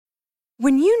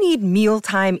When you need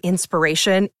mealtime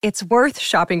inspiration, it's worth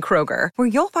shopping Kroger, where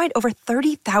you'll find over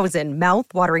 30,000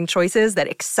 mouth-watering choices that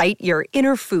excite your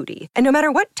inner foodie. And no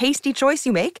matter what tasty choice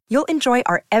you make, you'll enjoy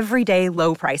our everyday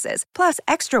low prices, plus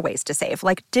extra ways to save,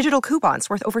 like digital coupons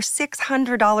worth over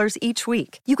 $600 each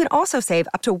week. You can also save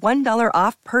up to $1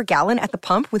 off per gallon at the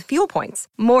pump with fuel points.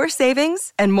 More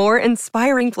savings and more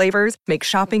inspiring flavors make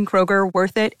shopping Kroger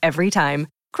worth it every time.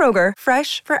 Kroger,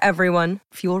 fresh for everyone.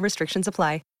 Fuel restrictions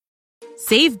apply.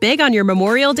 Save big on your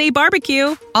Memorial Day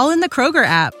barbecue, all in the Kroger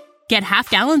app. Get half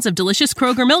gallons of delicious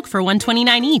Kroger milk for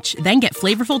 $1.29 each. Then get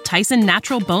flavorful Tyson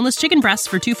natural boneless chicken breasts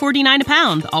for $2.49 a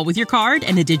pound, all with your card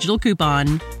and a digital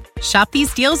coupon. Shop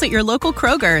these deals at your local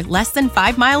Kroger, less than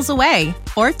 5 miles away.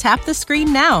 Or tap the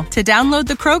screen now to download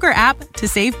the Kroger app to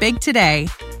save big today.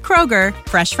 Kroger,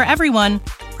 fresh for everyone.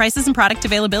 Prices and product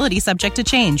availability subject to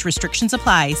change. Restrictions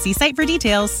apply. See site for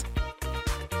details.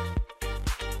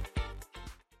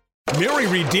 Mary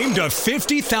redeemed a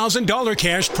 $50,000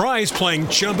 cash prize playing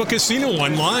Chumba Casino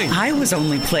online. I was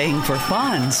only playing for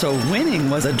fun, so winning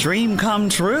was a dream come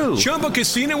true. Chumba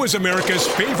Casino is America's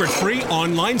favorite free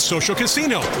online social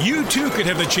casino. You, too, could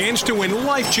have the chance to win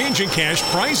life-changing cash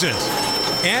prizes.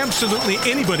 Absolutely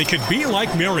anybody could be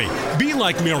like Mary. Be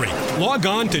like Mary. Log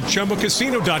on to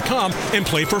ChumbaCasino.com and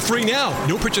play for free now.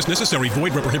 No purchase necessary.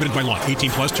 Void where prohibited by law. 18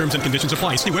 plus terms and conditions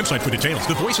apply. See website for details.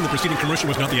 The voice in the preceding commercial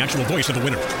was not the actual voice of the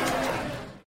winner.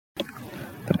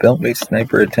 The Beltway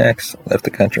sniper attacks left the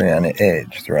country on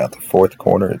edge throughout the fourth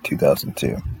quarter of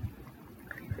 2002.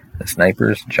 The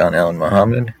snipers, John Allen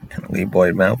Muhammad and Lee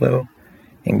Boyd Malvo,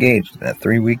 engaged in a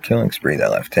 3-week killing spree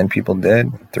that left 10 people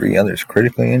dead, 3 others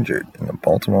critically injured in the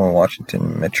Baltimore and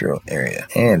Washington metro area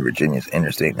and Virginia's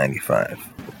Interstate 95.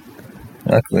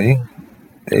 Luckily,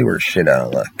 they were shit out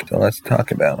of luck, so let's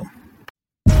talk about them.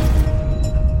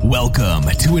 Welcome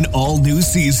to an all-new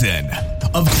season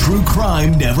of True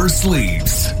Crime Never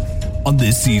Sleeps. On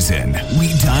this season,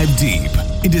 we dive deep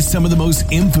into some of the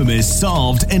most infamous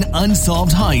solved and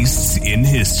unsolved heists in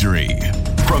history.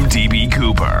 From D.B.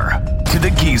 Cooper to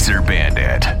the Geezer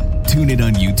Bandit. Tune in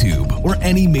on YouTube or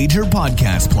any major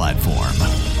podcast platform.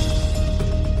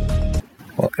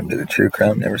 Welcome to the True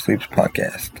Crime Never Sleeps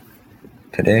podcast.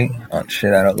 Today, on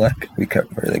Shit Out of Luck, we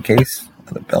cover the case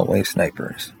of the Beltway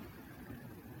snipers.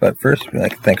 But first, we'd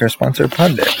like to thank our sponsor,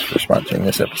 Poddex, for sponsoring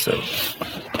this episode.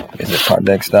 Visit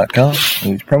poddex.com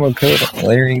and use promo code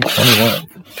Larry21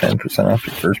 for 10% off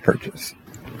your first purchase.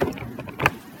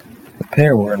 The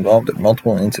pair were involved in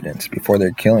multiple incidents before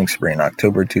their killing spree in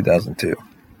October 2002.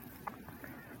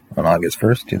 On August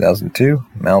 1st, 2002,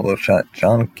 Malvo shot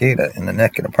John Gaeta in the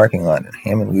neck in a parking lot in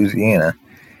Hammond, Louisiana,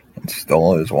 and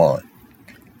stole his wallet.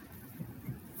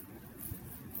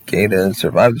 Gaeta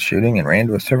survived the shooting and ran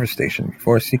to a service station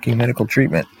before seeking medical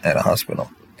treatment at a hospital.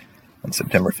 On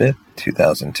September 5th,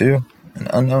 2002, an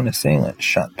unknown assailant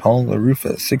shot Paul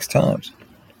LaRufa 6 times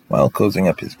while closing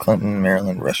up his Clinton,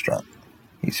 Maryland restaurant.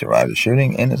 He survived the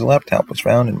shooting, and his laptop was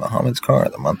found in Muhammad's car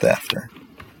the month after.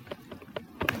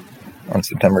 On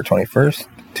September 21st,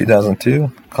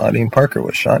 2002, Claudine Parker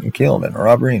was shot and killed in a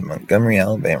robbery in Montgomery,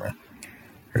 Alabama.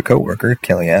 Her co-worker,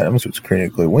 Kelly Adams, was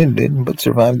critically wounded but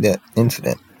survived that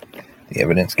incident. The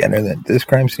evidence gathered that this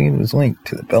crime scene was linked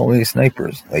to the Beltway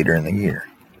snipers later in the year.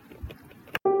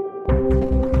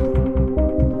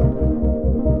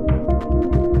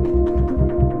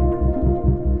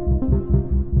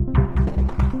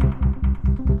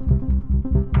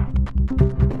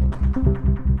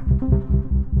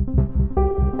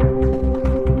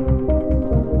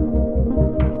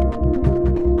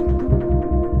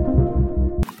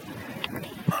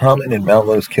 Muhammad and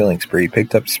Malvo's killing spree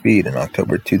picked up speed in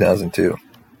October 2002.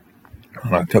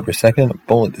 On October 2nd, a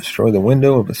bullet destroyed the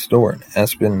window of a store in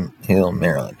Aspen Hill,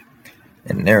 Maryland,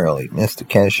 and narrowly missed a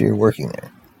cashier working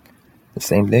there. The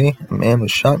same day, a man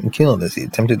was shot and killed as he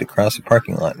attempted to cross a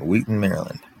parking lot in Wheaton,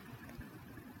 Maryland.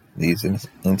 These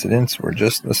incidents were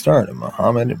just the start of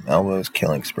Muhammad and Malvo's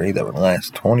killing spree that would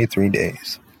last 23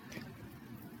 days.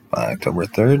 By October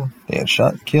 3rd, they had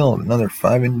shot and killed another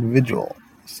 5 individuals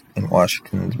in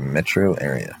Washington's metro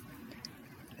area.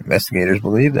 Investigators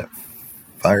believe that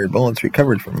fired bullets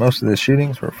recovered from most of the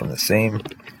shootings were from the same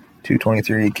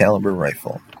 .223 caliber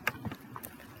rifle.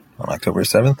 On October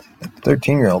 7th, a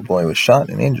 13-year-old boy was shot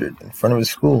and injured in front of his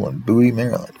school in Bowie,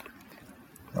 Maryland.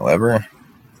 However,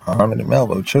 Muhammad and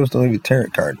Malvo chose to leave a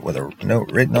tarot card with a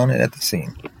note written on it at the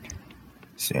scene.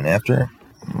 Soon after,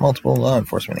 multiple law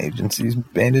enforcement agencies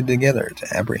banded together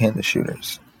to apprehend the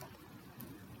shooters.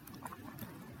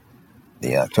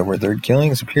 The October 3rd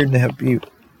killings appeared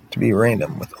to be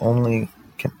random, with only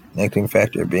connecting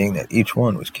factor being that each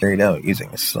one was carried out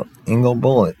using a single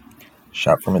bullet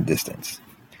shot from a distance.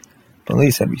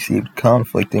 Police had received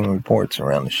conflicting reports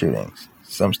around the shootings.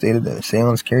 Some stated that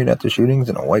assailants carried out the shootings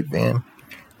in a white van,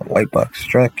 a white box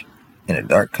truck, and a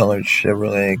dark-colored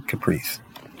Chevrolet Caprice.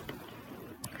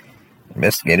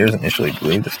 Investigators initially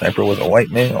believed the sniper was a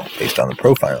white male based on the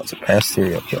profiles of past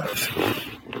serial killers.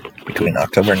 Between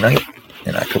October 9th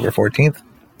and October 14th,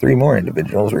 3 more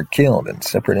individuals were killed in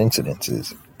separate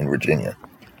incidences in Virginia.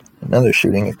 Another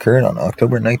shooting occurred on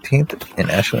October 19th in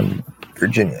Ashland,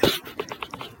 Virginia.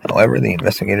 However, the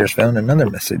investigators found another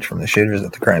message from the shooters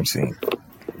at the crime scene.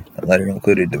 The letter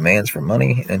included demands for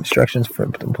money and instructions for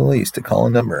the police to call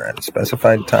a number at a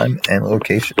specified time and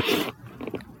location.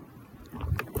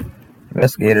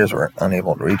 Investigators were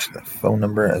unable to reach the phone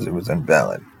number as it was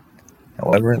invalid.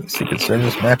 However, the Secret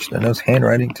Service matched the note's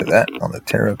handwriting to that on the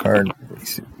tarot card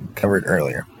covered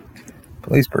earlier.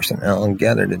 Police personnel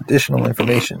gathered additional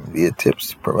information via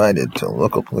tips provided to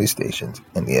local police stations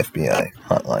and the FBI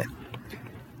hotline.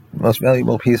 The most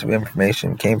valuable piece of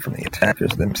information came from the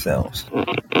attackers themselves.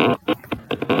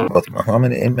 Both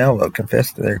Muhammad and Malvo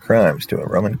confessed to their crimes to a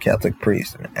Roman Catholic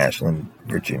priest in Ashland,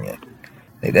 Virginia.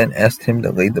 They then asked him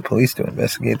to lead the police to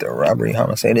investigate the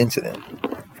robbery-homicide incident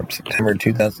from September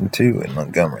 2002 in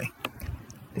Montgomery.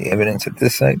 The evidence at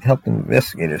this site helped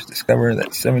investigators discover that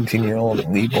 17-year-old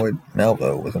Leroy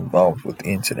Malvo was involved with the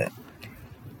incident.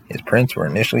 His prints were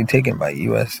initially taken by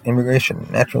U.S. Immigration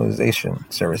and Naturalization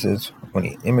Services when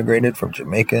he immigrated from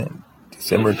Jamaica in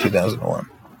December 2001.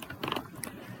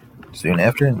 Soon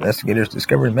after, investigators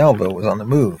discovered Malvo was on the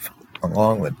move,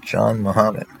 along with John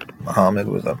Muhammad. Muhammad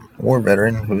was a war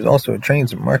veteran who was also a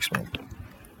trained marksman.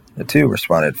 The two were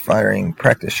spotted firing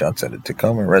practice shots at a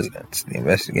Tacoma residence. The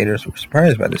investigators were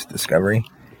surprised by this discovery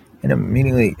and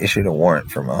immediately issued a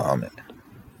warrant for Muhammad.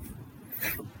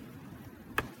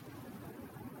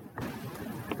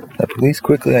 The police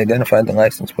quickly identified the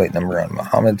license plate number on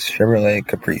Muhammad's Chevrolet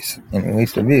Caprice and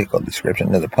released a vehicle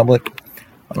description to the public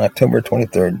on October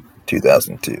 23,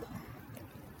 2002.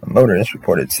 A motorist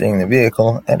reported seeing the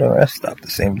vehicle at a rest stop the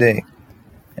same day,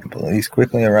 and police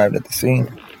quickly arrived at the scene,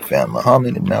 found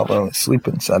Muhammad and Malvo asleep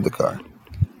inside the car.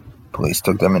 Police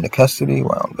took them into custody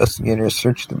while investigators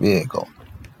searched the vehicle.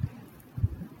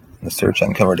 The search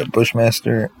uncovered a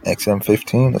Bushmaster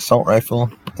XM15 assault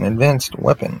rifle, an advanced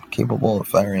weapon capable of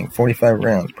firing 45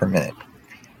 rounds per minute.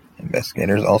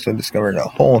 Investigators also discovered a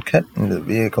hole cut into the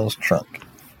vehicle's trunk.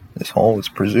 This hole was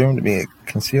presumed to be a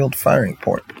concealed firing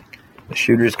port. The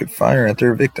shooters could fire at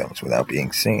their victims without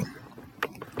being seen.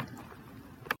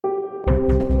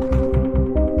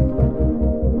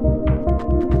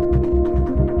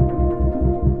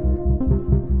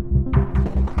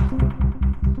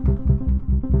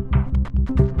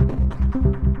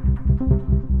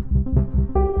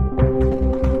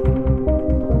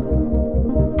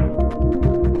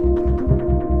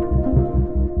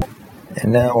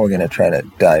 And now we're going to try to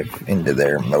dive into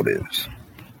their motives.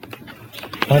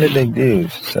 Why did they do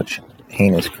such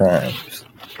heinous crimes?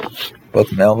 Both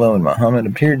Malvo and Muhammad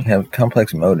appeared to have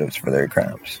complex motives for their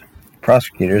crimes.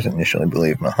 Prosecutors initially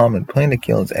believed Muhammad planned to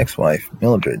kill his ex-wife,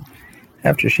 Mildred,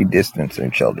 after she distanced their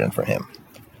children from him.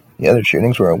 The other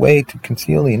shootings were a way to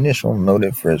conceal the initial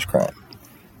motive for his crime.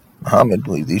 Muhammad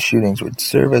believed these shootings would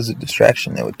serve as a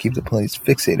distraction that would keep the police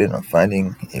fixated on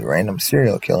finding a random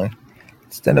serial killer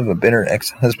instead of a bitter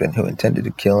ex-husband who intended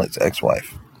to kill his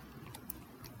ex-wife.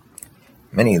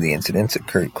 Many of the incidents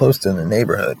occurred close to the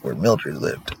neighborhood where Mildred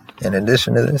lived. In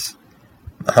addition to this,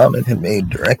 Muhammad had made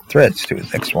direct threats to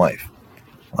his ex-wife.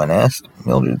 When asked,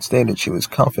 Mildred stated she was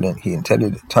confident he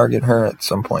intended to target her at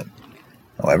some point.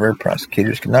 However,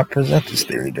 prosecutors could not present this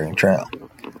theory during trial.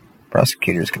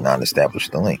 Prosecutors could not establish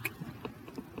the link.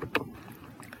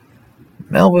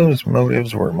 Malvo's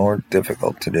motives were more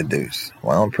difficult to deduce.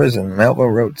 While in prison,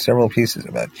 Malvo wrote several pieces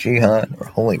about jihad or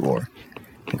holy war.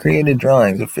 He created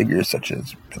drawings of figures such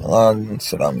as Bin Laden,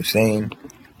 Saddam Hussein,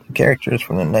 and characters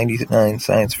from the 1999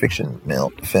 science fiction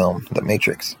film The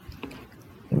Matrix.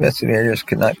 Investigators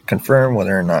could not confirm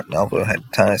whether or not Malvo had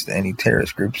ties to any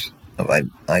terrorist groups of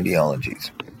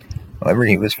ideologies. However,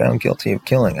 he was found guilty of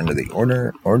killing under the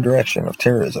order or direction of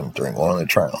terrorism during one of the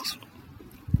trials.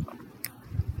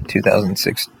 The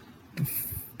 2006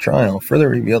 trial further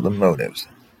revealed the motives.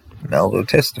 Malvo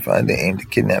testified they aimed to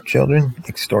kidnap children,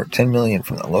 extort $10 million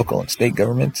from the local and state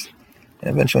governments,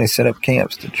 and eventually set up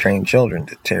camps to train children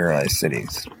to terrorize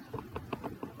cities.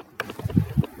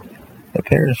 The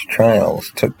pair's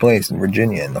trials took place in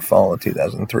Virginia in the fall of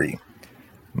 2003.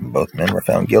 Both men were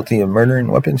found guilty of murder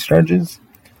and weapons charges.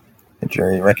 The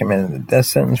jury recommended the death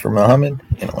sentence for Muhammad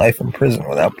and life in prison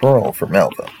without parole for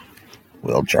Malvo.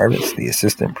 Will Jarvis, the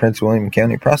assistant Prince William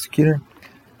County prosecutor,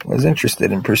 was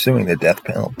interested in pursuing the death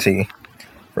penalty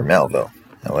for Malvo.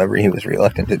 However, he was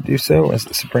reluctant to do so as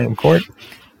the Supreme Court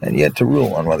had yet to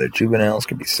rule on whether juveniles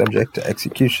could be subject to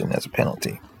execution as a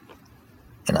penalty.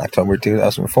 In October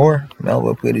 2004,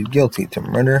 Malvo pleaded guilty to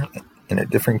murder in a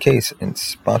different case in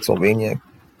Spotsylvania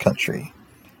country.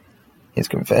 His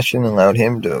confession allowed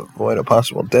him to avoid a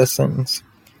possible death sentence.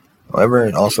 However,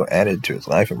 it also added to his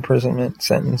life imprisonment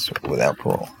sentence without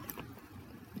parole.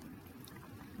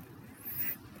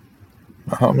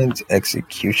 Muhammad's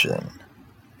execution.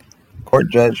 Court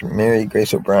Judge Mary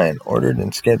Grace O'Brien ordered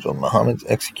and scheduled Muhammad's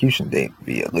execution date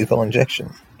via lethal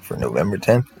injection for November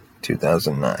 10,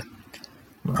 2009.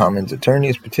 Muhammad's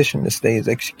attorneys petitioned to stay his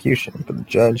execution, but the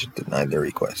judge denied their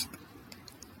request.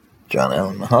 John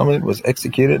Allen Muhammad was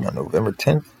executed on November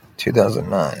 10,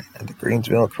 2009 at the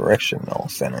Greensville Correctional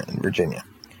Center in Virginia.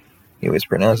 He was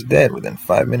pronounced dead within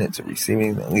 5 minutes of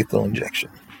receiving the lethal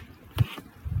injection.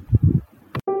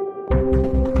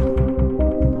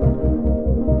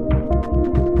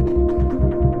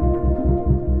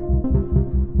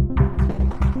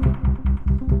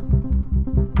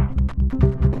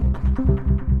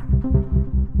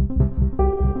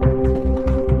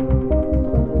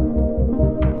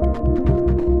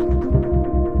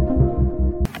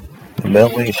 The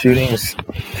Beltway shootings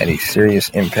had a serious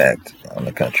impact on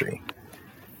the country.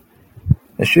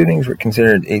 The shootings were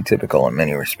considered atypical in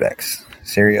many respects.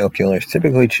 Serial killers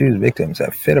typically choose victims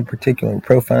that fit a particular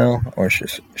profile or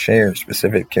share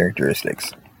specific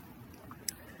characteristics.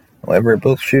 However,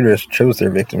 both shooters chose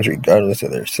their victims regardless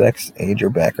of their sex, age, or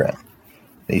background.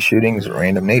 These shootings of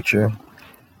random nature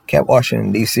kept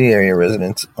Washington, D.C. area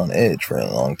residents on edge for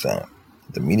a long time.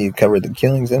 The media covered the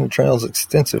killings and the trials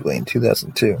extensively in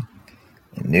 2002.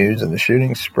 And news of the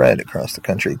shootings spread across the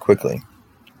country quickly.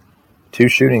 2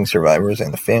 shooting survivors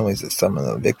and the families of some of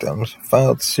the victims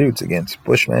filed suits against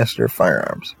Bushmaster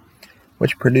Firearms,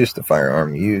 which produced the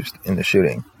firearm used in the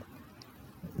shooting.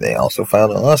 They also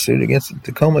filed a lawsuit against the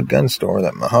Tacoma gun store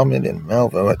that Muhammad and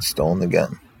Malvo had stolen the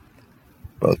gun.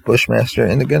 Both Bushmaster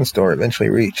and the gun store eventually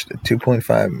reached a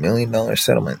 $2.5 million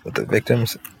settlement with the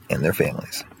victims and their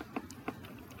families.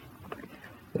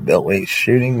 The Beltway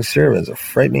shootings serve as a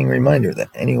frightening reminder that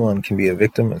anyone can be a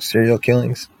victim of serial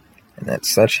killings and that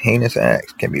such heinous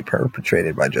acts can be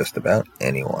perpetrated by just about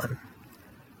anyone.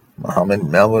 Muhammad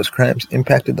and Malvo's crimes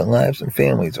impacted the lives and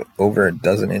families of over a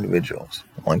dozen individuals.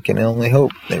 One can only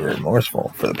hope they were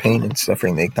remorseful for the pain and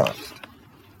suffering they caused.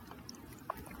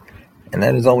 And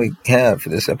that is all we have for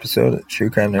this episode of the True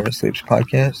Crime Never Sleeps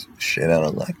podcast, Shit Out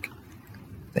of Luck.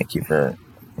 Thank you for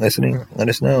listening. Let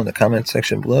us know in the comments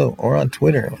section below or on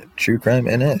Twitter at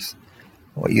TrueCrimeNS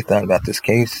what you thought about this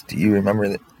case. Do you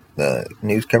remember the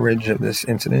news coverage of this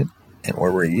incident? And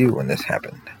where were you when this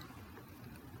happened?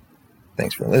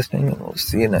 Thanks for listening, and we'll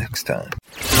see you next time.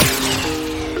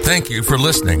 Thank you for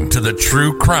listening to the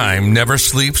True Crime Never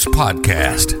Sleeps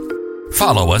podcast.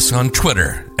 Follow us on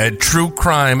Twitter at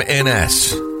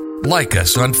TrueCrimeNS. Like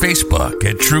us on Facebook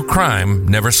at True Crime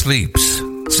Never Sleeps.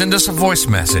 Send us a voice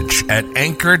message at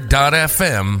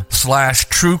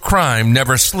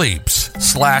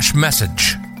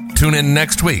anchor.fm/truecrimeneversleeps/message. Tune in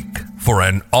next week for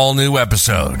an all-new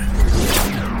episode.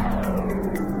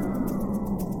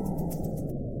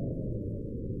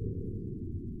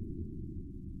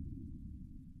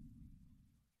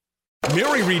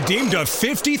 Mary redeemed a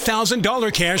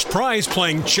 $50,000 cash prize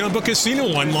playing Chumba Casino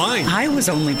online. I was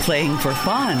only playing for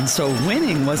fun, so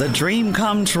winning was a dream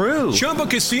come true. Chumba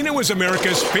Casino is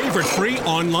America's favorite free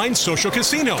online social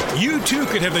casino. You too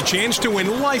could have the chance to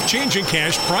win life-changing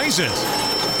cash prizes.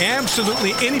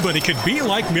 Absolutely anybody could be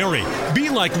like Mary. Be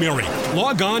like Mary.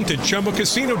 Log on to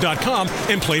ChumbaCasino.com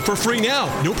and play for free now.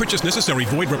 No purchase necessary.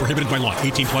 Void where prohibited by law.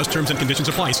 18 plus terms and conditions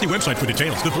apply. See website for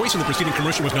details. The voice in the preceding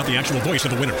commercial was not the actual voice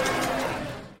of the winner.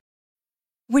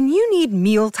 When you need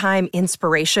mealtime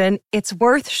inspiration, it's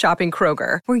worth shopping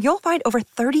Kroger, where you'll find over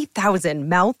 30,000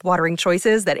 mouth-watering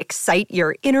choices that excite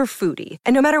your inner foodie.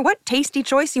 And no matter what tasty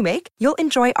choice you make, you'll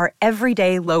enjoy our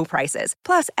everyday low prices,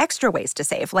 plus extra ways to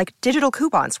save, like digital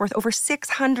coupons worth over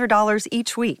 $600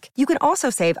 each week. You can also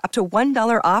save up to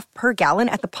 $1 off per gallon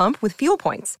at the pump with fuel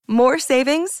points. More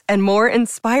savings and more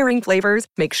inspiring flavors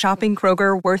make shopping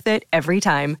Kroger worth it every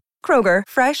time. Kroger,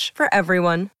 fresh for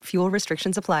everyone. Fuel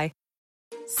restrictions apply.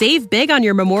 Save big on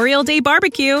your Memorial Day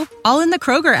barbecue, all in the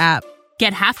Kroger app.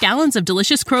 Get half gallons of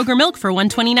delicious Kroger milk for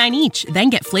 $1.29 each. Then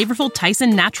get flavorful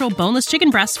Tyson natural boneless chicken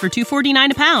breasts for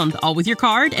 $2.49 a pound, all with your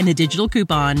card and a digital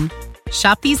coupon.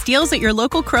 Shop these deals at your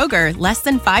local Kroger, less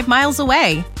than 5 miles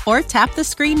away. Or tap the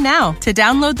screen now to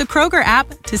download the Kroger app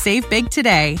to save big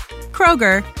today.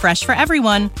 Kroger, fresh for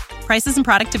everyone. Prices and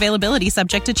product availability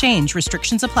subject to change.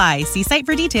 Restrictions apply. See site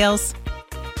for details.